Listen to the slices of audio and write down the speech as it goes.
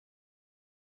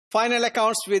Final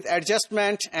accounts with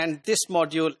adjustment, and this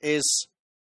module is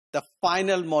the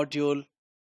final module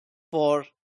for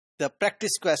the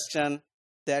practice question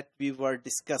that we were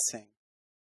discussing.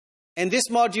 In this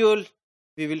module,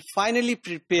 we will finally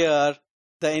prepare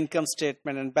the income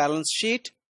statement and balance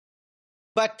sheet.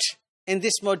 But in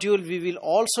this module, we will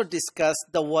also discuss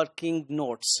the working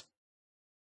notes.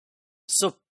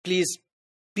 So please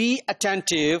be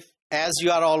attentive, as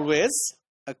you are always,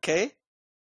 okay,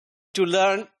 to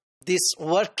learn this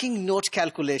working note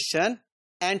calculation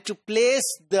and to place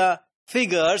the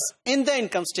figures in the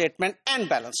income statement and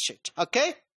balance sheet.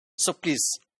 Okay, so please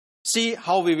see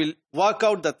how we will work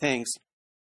out the things.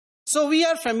 So we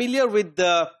are familiar with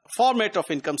the format of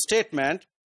income statement,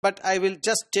 but I will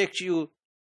just take you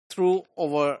through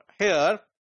over here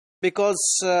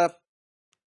because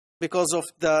of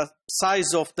the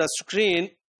size of the screen,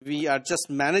 we are just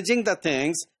managing the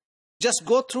things. Just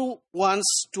go through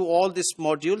once to all these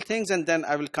module things, and then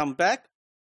I will come back.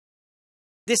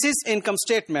 This is income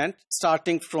statement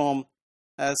starting from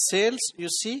sales, you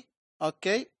see.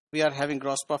 Okay, we are having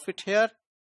gross profit here.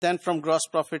 Then from gross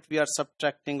profit, we are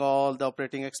subtracting all the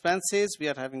operating expenses. We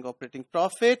are having operating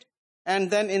profit.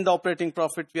 And then in the operating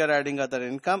profit, we are adding other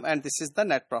income. And this is the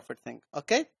net profit thing.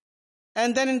 Okay.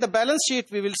 And then in the balance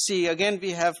sheet, we will see, again,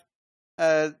 we have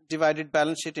divided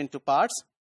balance sheet into parts.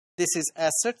 This is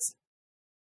assets,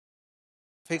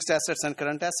 fixed assets and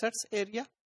current assets area.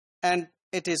 And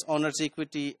it is owner's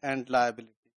equity and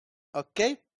liability.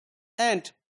 Okay.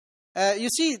 And you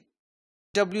see,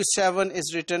 W7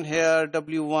 is written here,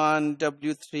 W1,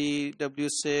 W3,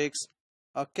 W6.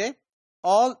 Okay.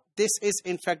 All this is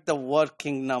in fact the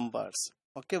working numbers.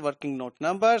 Okay. Working note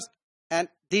numbers. And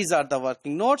these are the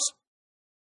working notes.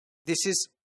 This is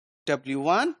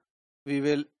W1. We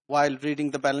will, while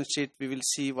reading the balance sheet, we will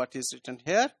see what is written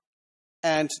here.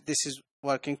 And this is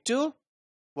working 2,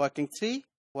 working 3,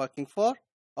 working 4.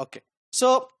 Okay.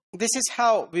 So this is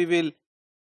how we will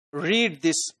read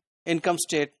this income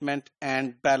statement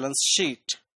and balance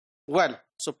sheet. Well,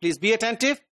 so please be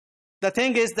attentive. The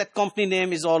thing is that company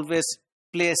name is always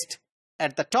placed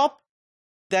at the top.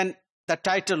 Then the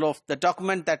title of the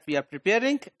document that we are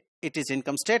preparing, it is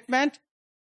income statement.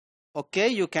 Okay,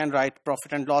 you can write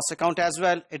profit and loss account as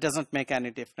well. It doesn't make any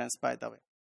difference, by the way.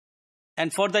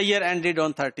 And for the year ended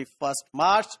on 31st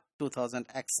March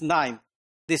 2009.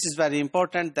 This is very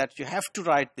important that you have to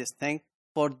write this thing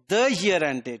for the year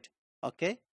ended,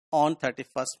 okay, on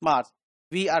 31st March.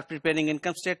 We are preparing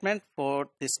income statement for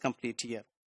this complete year.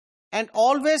 And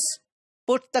always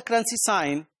put the currency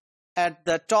sign at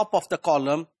the top of the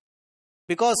column,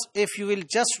 because if you will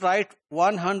just write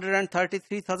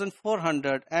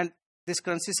 133,400 and this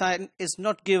currency sign is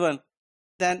not given,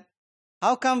 then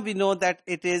how come we know that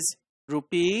it is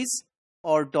rupees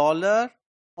or dollar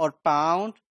or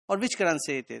pound or which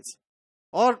currency it is?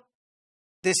 Or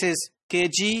this is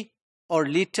kg or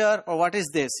liter or what is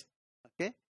this?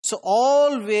 Okay. So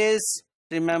always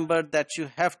remember that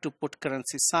you have to put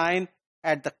currency sign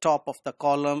at the top of the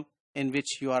column in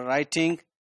which you are writing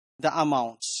the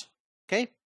amounts. Okay.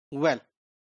 Well,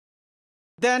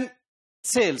 then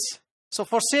sales. So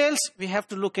for sales, we have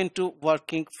to look into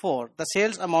working for. The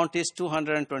sales amount is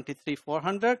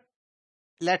 223,400.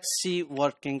 Let's see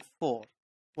working for.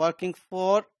 Working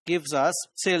for gives us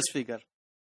sales figure.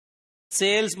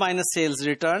 Sales minus sales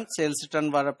return. Sales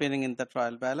return were appearing in the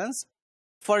trial balance.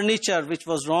 Furniture, which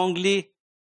was wrongly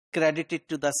credited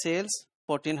to the sales,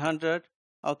 1,400.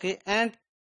 Okay. And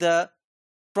the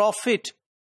profit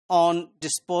on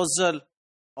disposal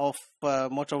of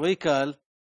motor vehicle,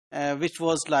 which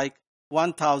was like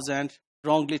 1,000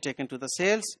 wrongly taken to the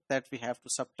sales, that we have to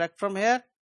subtract from here,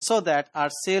 so that our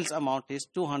sales amount is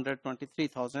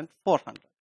 223,400.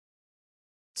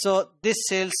 So this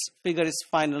sales figure is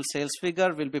final sales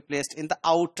figure, will be placed in the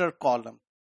outer column.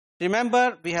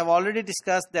 Remember, we have already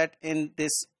discussed that in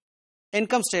this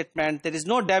income statement, there is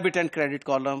no debit and credit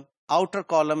column. Outer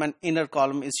column and inner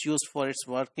column is used for its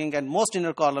working, and most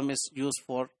inner column is used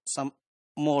for some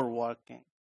more working.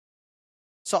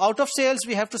 So out of sales,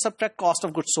 we have to subtract cost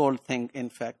of goods sold thing, in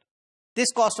fact.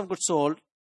 This cost of goods sold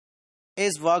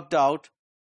is worked out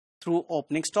through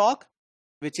opening stock,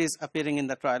 which is appearing in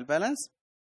the trial balance,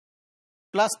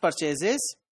 plus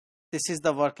purchases. This is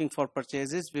the working for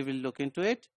purchases. We will look into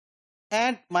it.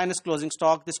 And minus closing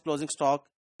stock. This closing stock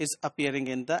is appearing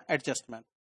in the adjustment.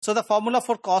 So the formula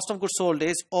for cost of goods sold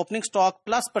is opening stock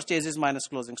plus purchases minus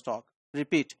closing stock.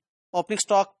 Repeat. Opening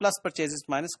stock plus purchases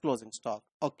minus closing stock.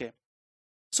 Okay.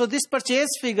 So this purchase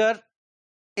figure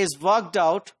is worked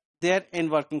out there in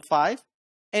working 5,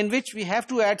 in which we have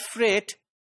to add freight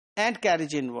and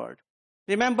carriage inward.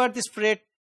 Remember, this freight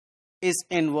is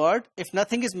inward if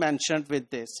nothing is mentioned with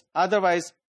this.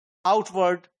 Otherwise,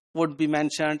 outward would be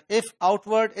mentioned. If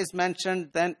outward is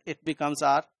mentioned, then it becomes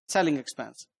our selling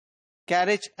expense.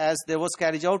 Carriage, as there was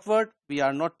carriage outward, we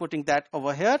are not putting that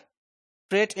over here.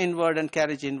 Freight inward and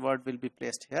carriage inward will be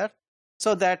placed here.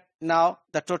 So that now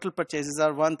the total purchases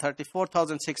are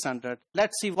 134,600.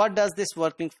 Let's see what does this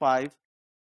working 5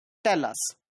 tell us.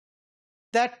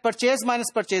 That purchase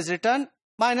minus purchase return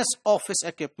minus office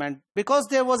equipment. Because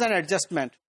there was an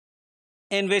adjustment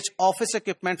in which office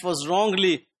equipment was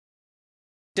wrongly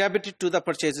debited to the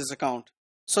purchases account.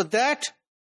 So that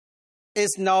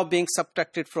is now being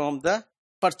subtracted from the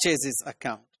purchases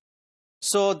account.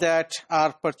 So that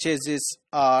our purchases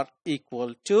are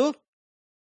equal to,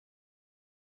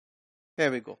 here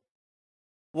we go,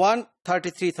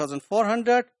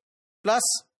 133,400 plus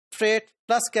freight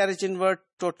plus carriage inward,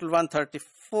 total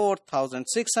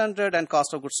 134,600, and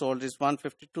cost of goods sold is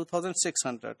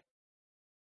 152,600.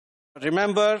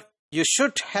 Remember, you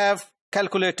should have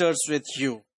calculators with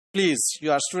you. Please,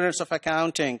 you are students of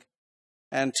accounting,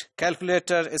 and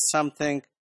calculator is something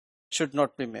should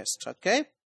not be missed. Okay.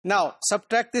 Now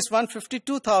subtract this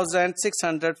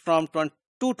 152,600 from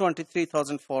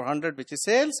 223,400, which is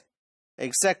sales.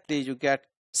 Exactly, you get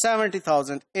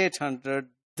 70,800,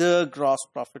 the gross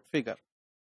profit figure.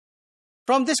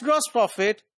 From this gross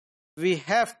profit, we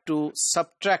have to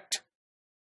subtract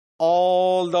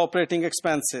all the operating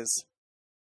expenses.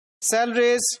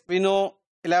 Salaries, we know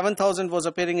 11,000 was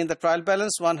appearing in the trial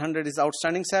balance, 100 is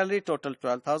outstanding salary, total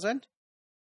 12,000.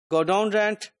 Go down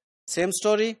rent, same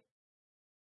story.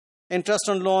 Interest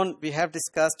on loan, we have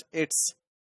discussed its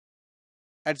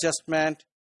adjustment,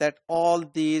 that all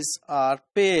these are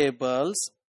payables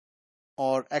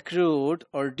or accrued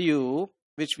or due,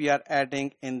 which we are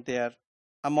adding in their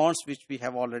amounts which we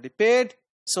have already paid,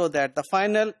 so that the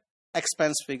final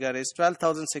expense figure is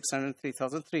 12,600 and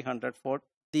 3,300 for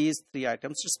these three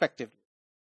items respectively.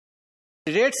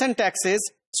 The rates and taxes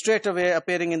straight away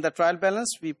appearing in the trial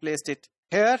balance, we placed it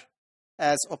here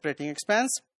as operating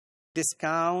expense.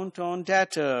 Discount on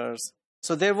debtors.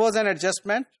 So there was an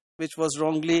adjustment which was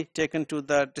wrongly taken to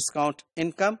the discount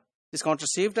income, discount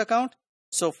received account.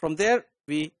 So from there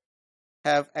we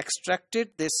have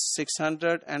extracted this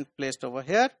 600 and placed over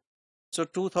here. So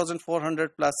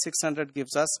 2,400 plus 600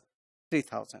 gives us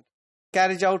 3,000.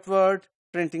 Carriage outward,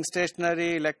 printing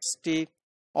stationery, electricity,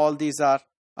 all these are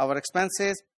our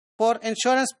expenses. For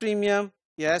insurance premium,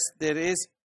 yes, there is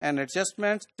an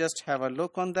adjustment. Just have a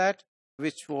look on that,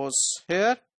 which was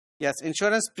here. Yes,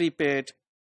 insurance prepaid.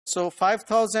 So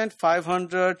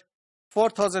 5,500,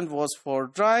 4,000 was for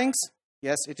drawings.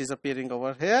 Yes, it is appearing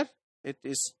over here. It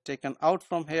is taken out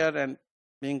from here and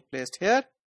being placed here.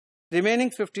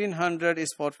 Remaining 1,500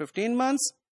 is for 15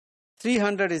 months.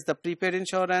 300 is the prepaid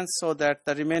insurance, so that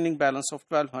the remaining balance of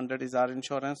 1,200 is our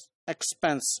insurance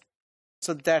expense.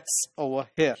 So that's over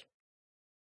here.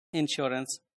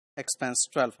 Insurance expense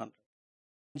 1,200.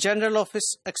 General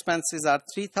office expenses are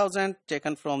 3,000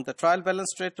 taken from the trial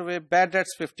balance straight away. Bad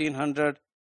debts 1,500.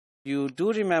 You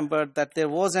do remember that there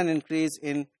was an increase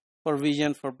in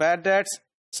provision for bad debts.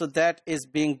 So that is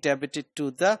being debited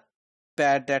to the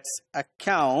bad debts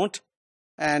account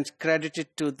and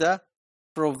credited to the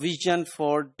provision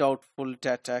for doubtful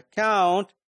debt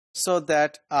account, so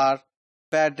that our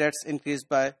bad debts increased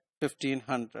by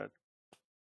 1,500.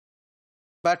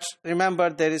 But remember,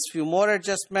 there is few more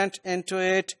adjustment into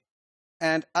it,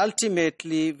 and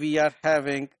ultimately we are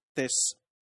having this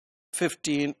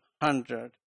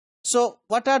 1,500. So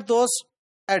what are those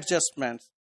adjustments?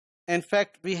 In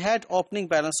fact, we had opening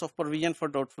balance of provision for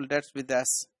doubtful debts with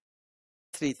us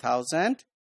 3,000,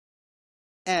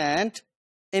 and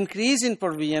increase in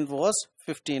provision was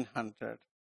 1,500.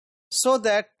 So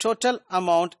that total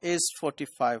amount is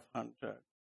 4,500.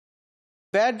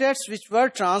 Bad debts which were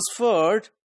transferred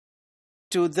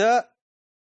to the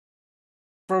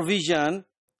provision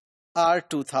are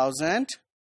 2,000.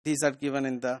 These are given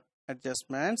in the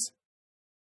adjustments.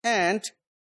 And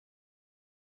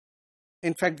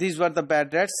in fact, these were the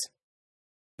bad debts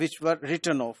which were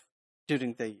written off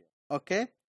during the year. Okay.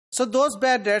 So those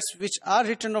bad debts which are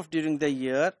written off during the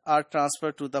year are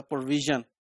transferred to the provision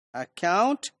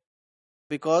account,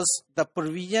 because the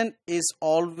provision is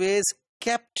always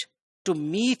kept to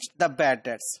meet the bad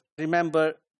debts.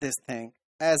 Remember this thing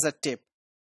as a tip.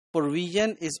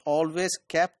 Provision is always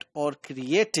kept or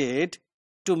created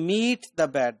to meet the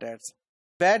bad debts.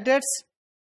 Bad debts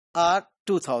are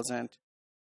 2,000.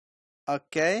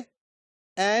 Okay.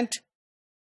 And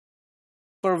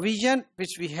provision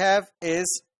which we have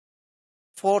is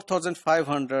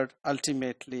 4,500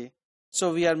 ultimately.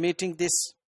 So we are meeting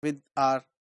this with our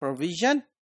provision,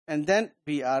 and then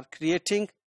we are creating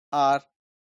our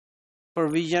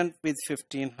provision with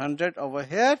 1500 over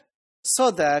here,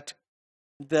 so that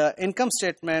the income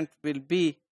statement will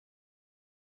be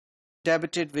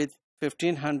debited with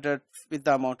 1500 with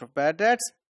the amount of bad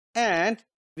debts, and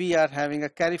we are having a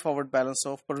carry forward balance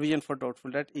of provision for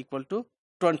doubtful debt equal to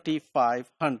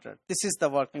 2500. This is the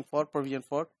working for provision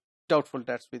for doubtful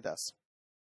debts with us.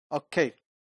 Okay.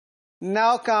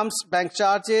 Now comes bank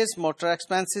charges, motor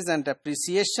expenses, and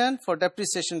depreciation. For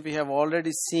depreciation, we have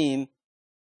already seen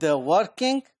the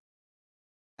working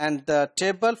and the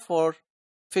table for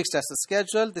fixed asset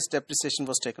schedule. This depreciation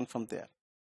was taken from there.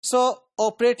 So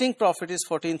operating profit is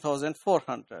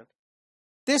 14,400.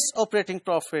 This operating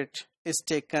profit is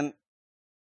taken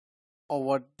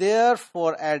over there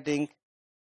for adding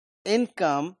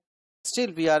income.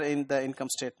 Still we are in the income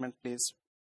statement, please.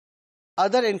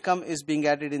 Other income is being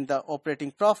added in the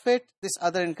operating profit. This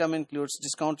other income includes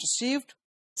discount received,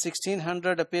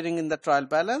 1600 appearing in the trial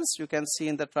balance. You can see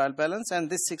in the trial balance, and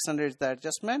this 600 is the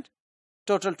adjustment.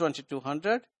 Total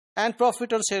 2200. And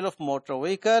profit on sale of motor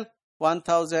vehicle,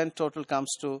 1000. Total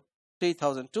comes to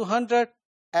 3200.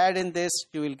 Add in this,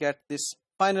 you will get this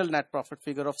final net profit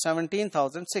figure of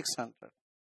 17,600.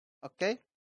 Okay.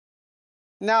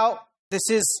 Now this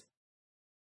is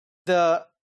the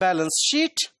balance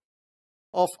sheet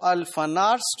of Al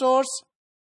Fanar stores.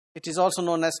 It is also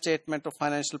known as statement of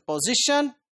financial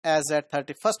position as at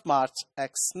 31st March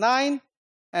X9,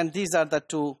 and these are the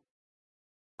two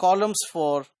columns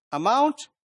for amount,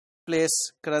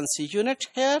 place currency unit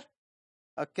here.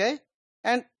 Okay,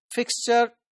 and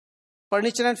fixture,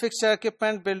 furniture and fixture,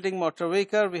 equipment, building, motor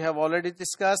vehicle, we have already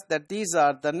discussed that these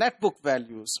are the net book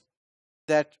values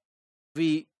that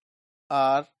we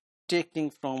are taking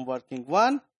from working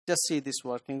one. Just see this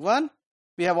working one.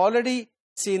 We have already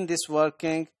seen this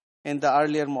working in the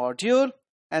earlier module,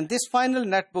 and this final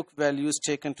net book value is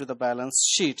taken to the balance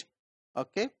sheet.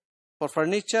 Okay, for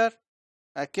furniture,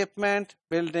 equipment,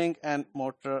 building, and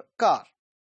motor car.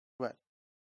 Well,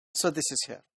 so this is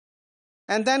here.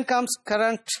 And then comes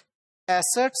current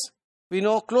assets. We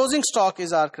know closing stock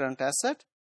is our current asset.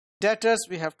 Debtors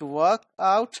we have to work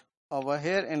out over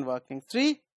here in working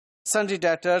 3. Sundry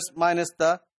debtors minus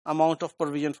the amount of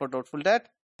provision for doubtful debt.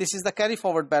 This is the carry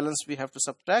forward balance we have to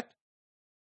subtract.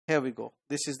 Here we go.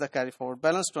 This is the carry forward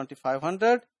balance,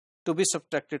 2500 to be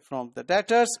subtracted from the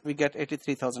debtors. We get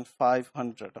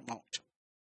 83,500 amount.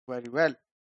 Very well.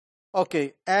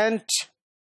 Okay, and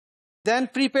then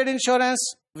prepaid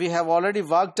insurance we have already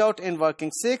worked out in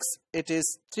working 6. It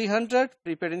is 300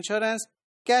 prepaid insurance.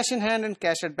 Cash in hand and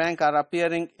cash at bank are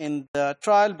appearing in the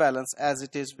trial balance as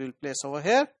it is. We'll place over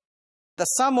here. The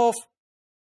sum of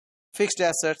fixed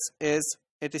assets is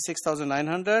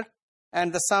 86,900,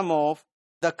 and the sum of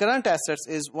the current assets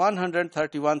is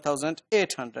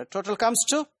 131,800. Total comes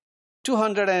to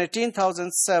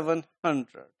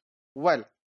 218,700. Well,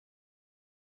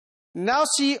 now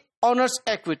see owner's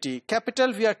equity.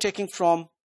 Capital we are taking from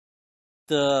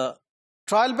the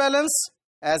trial balance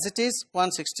as it is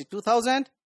 162,000.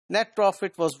 Net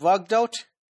profit was worked out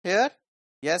here.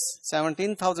 Yes,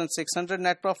 17,600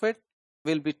 net profit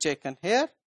will be taken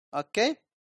here. Okay,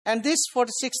 and this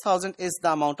 46,000 is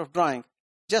the amount of drawing.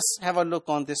 Just have a look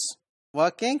on this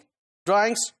working.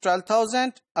 Drawings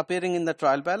 12,000 appearing in the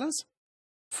trial balance.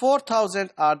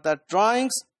 4,000 are the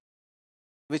drawings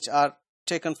which are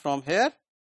taken from here.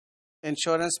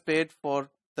 Insurance paid for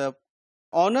the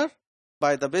owner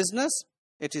by the business,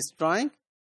 it is drawing.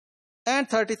 And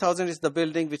 30,000 is the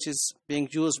building which is being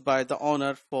used by the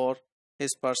owner for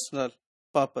his personal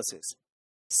purposes.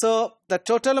 So the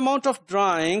total amount of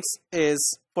drawings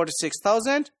is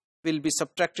 46,000, will be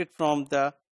subtracted from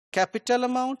the capital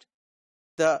amount.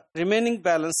 The remaining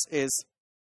balance is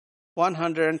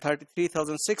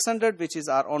 133,600, which is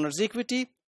our owner's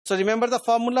equity. So remember the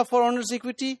formula for owner's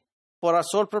equity for our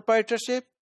sole proprietorship: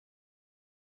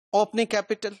 opening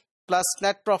capital plus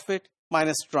net profit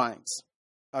minus drawings.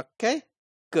 Okay,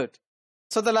 good.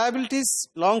 So the liabilities,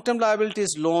 long-term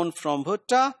liabilities, loan from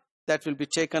Bhutta, that will be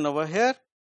taken over here.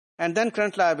 And then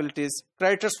current liabilities,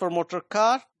 creditors for motor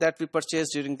car that we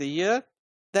purchased during the year.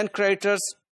 Then creditors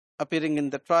appearing in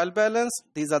the trial balance.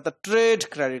 These are the trade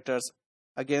creditors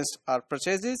against our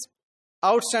purchases.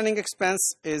 Outstanding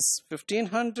expense is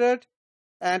 1,500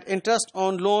 and interest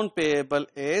on loan payable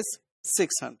is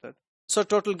 600. So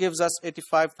total gives us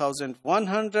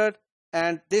 85,100,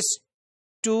 and this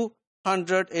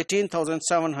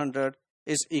 218,700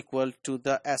 is equal to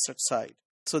the asset side.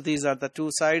 So these are the two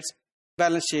sides: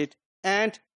 balance sheet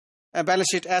and balance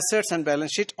sheet assets and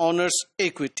balance sheet owner's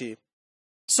equity.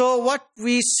 So what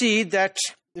we see that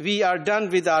we are done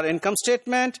with our income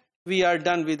statement. we are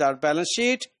done with our balance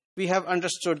sheet. We have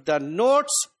understood the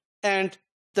notes and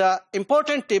the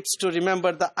important tips to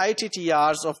remember the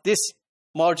ITTRs of this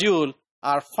module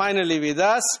are finally with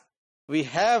us. We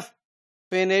have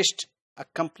finished a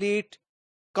complete,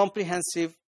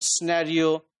 comprehensive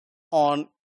scenario on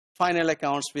final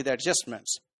accounts with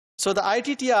adjustments. So the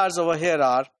ITTRs over here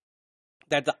are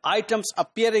that the items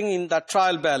appearing in the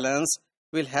trial balance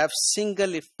will have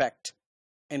single effect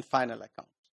in final account.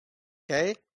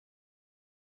 Okay?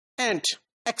 And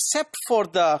except for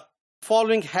the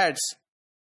following heads,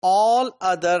 all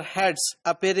other heads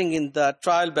appearing in the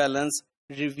trial balance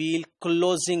reveal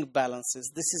closing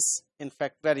balances. This is, in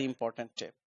fact, very important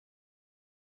tip.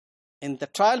 In the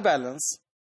trial balance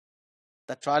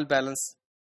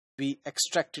we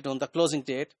extracted on the closing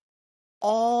date,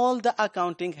 all the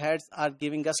accounting heads are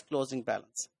giving us closing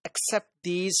balance, except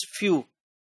these few,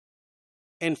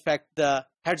 in fact, the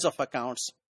heads of accounts,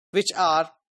 which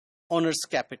are owner's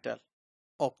capital,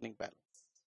 opening balance.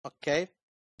 Okay?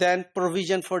 Then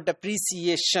provision for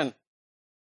depreciation,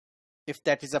 if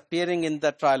that is appearing in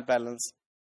the trial balance,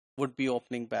 would be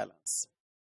opening balance.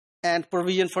 And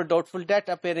provision for doubtful debt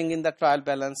appearing in the trial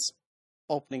balance,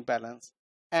 opening balance.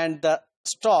 And the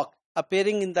stock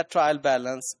appearing in the trial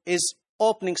balance is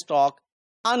opening stock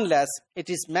unless it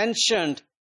is mentioned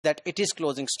that it is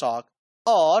closing stock,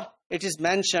 or it is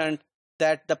mentioned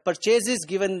that the purchases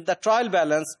given in the trial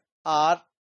balance are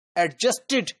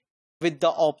adjusted with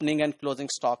the opening and closing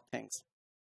stock things.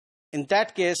 In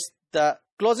that case, the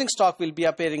closing stock will be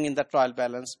appearing in the trial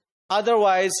balance.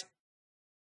 Otherwise,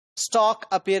 stock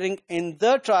appearing in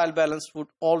the trial balance would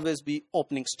always be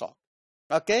opening stock.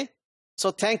 Okay?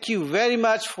 So thank you very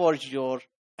much for your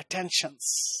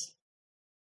attentions.